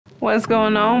What's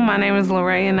going on? My name is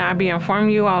Lorraine and I'll be informing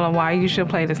you all on why you should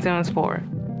play The Sims 4.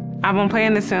 I've been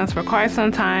playing The Sims for quite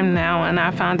some time now and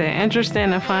I found it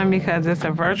interesting and fun because it's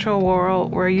a virtual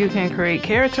world where you can create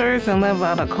characters and live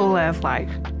out a cool-ass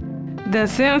life. The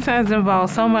Sims has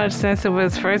evolved so much since it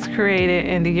was first created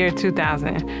in the year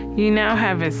 2000. You now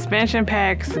have expansion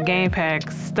packs, game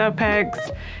packs, stuff packs,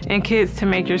 and kits to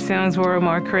make your Sims world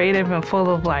more creative and full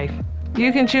of life.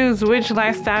 You can choose which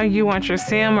lifestyle you want your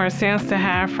Sim or Sims to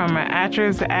have, from an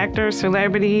actress, actor,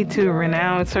 celebrity, to a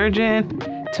renowned surgeon,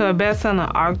 to a best-selling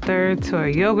author, to a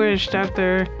yoga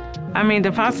instructor. I mean,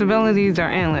 the possibilities are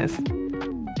endless.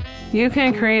 You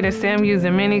can create a Sim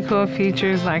using many cool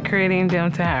features like creating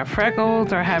them to have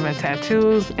freckles or having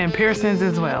tattoos and piercings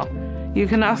as well. You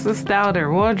can also style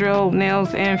their wardrobe,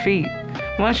 nails, and feet.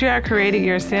 Once you have created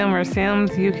your Sim or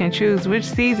Sims, you can choose which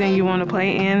season you want to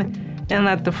play in and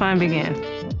let the fun begin.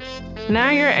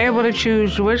 Now you're able to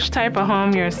choose which type of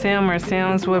home your Sim or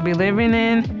Sims will be living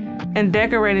in and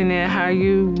decorating it how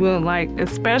you would like,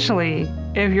 especially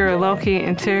if you're a low-key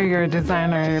interior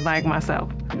designer like myself.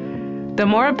 The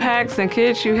more packs and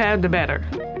kits you have, the better.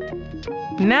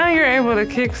 Now you're able to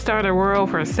kickstart a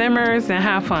world for Simmers and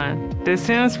have fun. The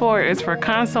Sims 4 is for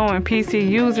console and PC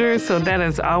users, so that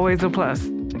is always a plus.